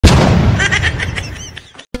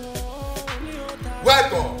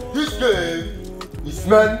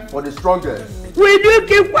meant for the strongest. Will you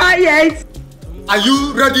keep quiet? Are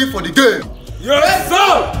you ready for the game? Yes,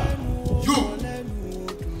 sir! You!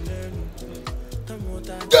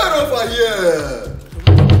 Get over here!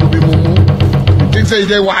 You be mumu. You think say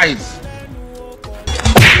they wise?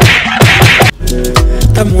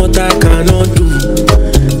 Tell me what I cannot do.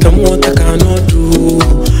 Tell me what I cannot do.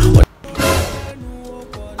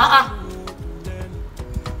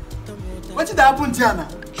 What did happen, Tiana?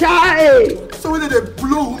 Child. So when they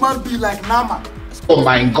blow human being like Nama? Oh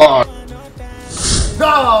my God.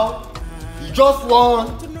 Now, you just won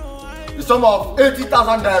the sum of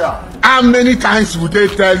 80,000 naira. How many times would they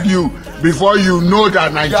tell you before you know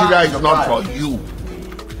that Nigeria Yeah, is not right. for you?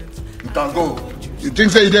 You can go. You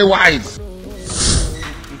think say they wise?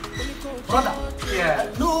 Brother, yeah.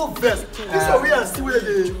 No best. This one we are still where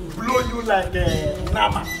they blow you like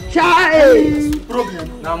Nama. Child.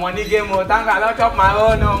 Problem. No money game, oh, thank God, I chop my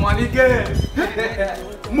own, no money game.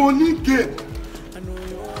 Money game.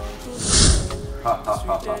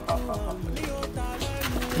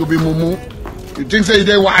 You be mumu. You think say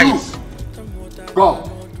they wise? Go.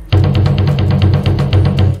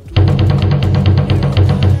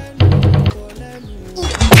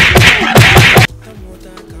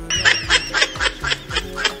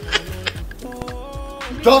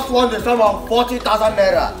 You just won the sum of 40,000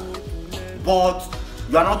 naira. But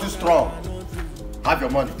you are not too strong. Have your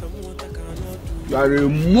money. You are a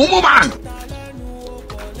mumu man.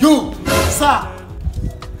 You! Sir.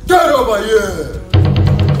 Get over here!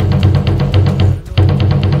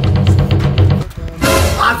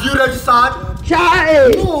 Have you registered?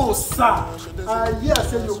 Child. No, sir. I hear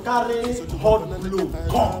say you carry hot blow.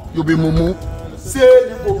 Come. You be mumu. Say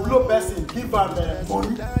you go blow person, give am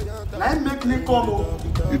money. Now make me come. Oh.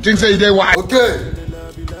 You think say they wise? Okay.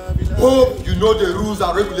 Hope you know the rules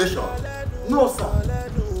and regulations. No, sir.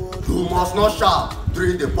 You must not shout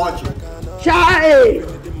during the punching.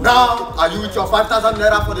 Child. Now, are you with your 5,000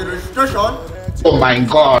 naira for the registration? Oh my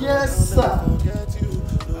God. Yes, sir.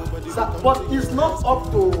 Sir, but it's not up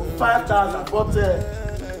to 5,000. But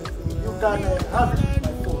you can have it with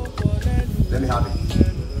my phone. Let me have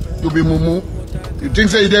it. You be mumu. You think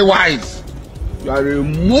say they wise? You are a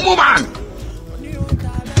mumu man.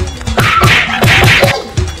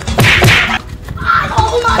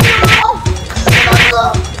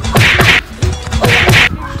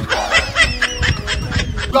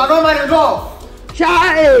 You are not man enough.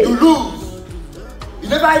 Child. You lose. You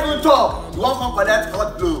never even talk. You won't come collect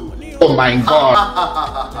hot blow. Oh my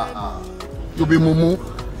God. You be mumu.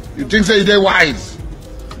 You think say they wise?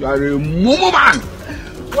 You are a mumu man.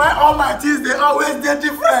 Why all my things they always dey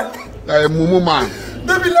different? You are a mumu man.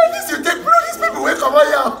 Baby, like this, you take blow these people wey come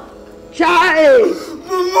here. Child.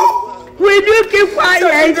 Mumu. Will you keep You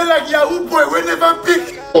quiet? dey like Yahoo boy wey never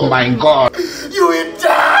pick. Oh my God. You will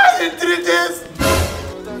die in 3 days.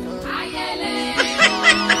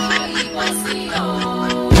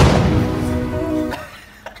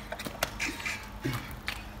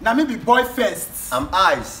 Now me be boy first. I'm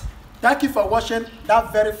Ice. Thank you for watching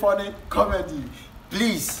that very funny comedy.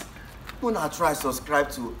 Please, do not try subscribe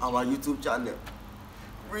to our YouTube channel.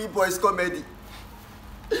 Real Boys Comedy.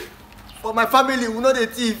 For my family, we know the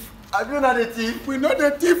thief. Are you not the thief? We know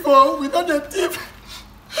the thief, oh, we know the thief.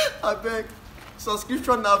 I beg.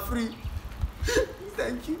 Subscription now free.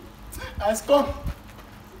 Thank you. Ice come.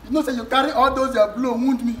 You know say you carry all those your blow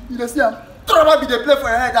wound me. You dey see am. Throw be the play for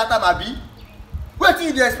your head that time, Abi. What do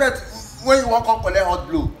you expect when you want to collect hot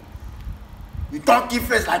blow? You don't keep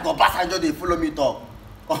face like Obasanjo, they follow me talk.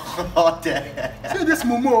 Oh, damn. See this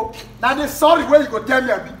Mumu. Now they sorry where you go tell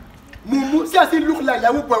me, Abi. Mumu, see I still look like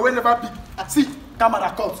Yahoo boy wey never pick. See,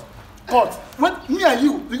 camera cut. Cut. When me and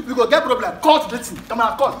you, we go get problem. Cut this thing.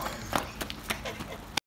 Camera cut.